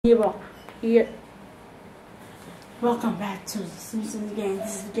well, yeah. Welcome back to the Simpsons game.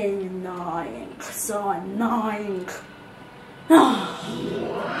 This is getting annoying. So annoying. But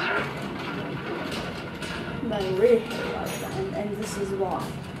I really hate that, and this is why.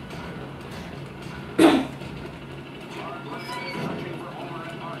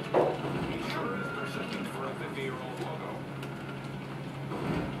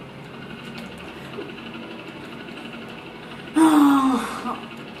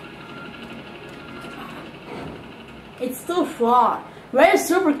 It's too far. Where's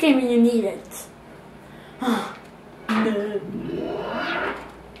Super Game when you need it? No.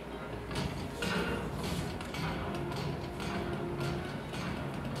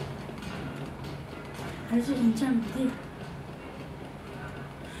还是很占地。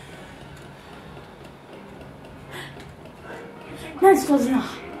那是close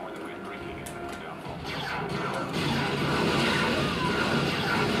enough.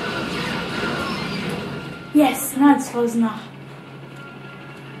 Yes, now it's close enough.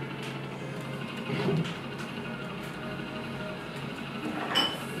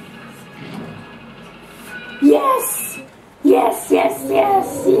 Yes! Yes, yes,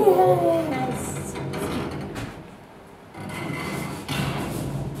 yes, yes!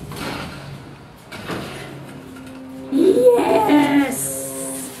 Yes!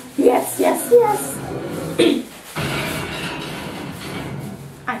 Yes, yes, yes!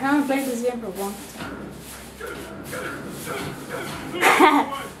 I haven't played this game for a long time.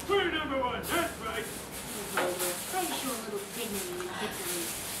 We're number one, that's right.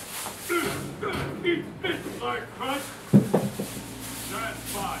 Eat this, Lard Crunch. That's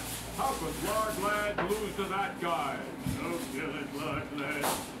fine. How could LARD lose to that guy? Don't yell at LARD.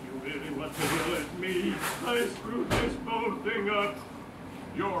 You really want to yell at me? I screwed this whole thing up.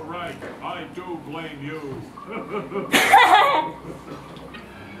 You're right. I do blame you.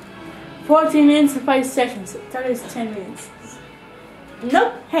 14 minutes and 5 seconds. That is 10 minutes.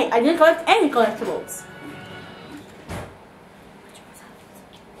 Nope. Hey, I didn't collect any collectibles.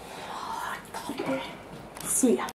 See ya.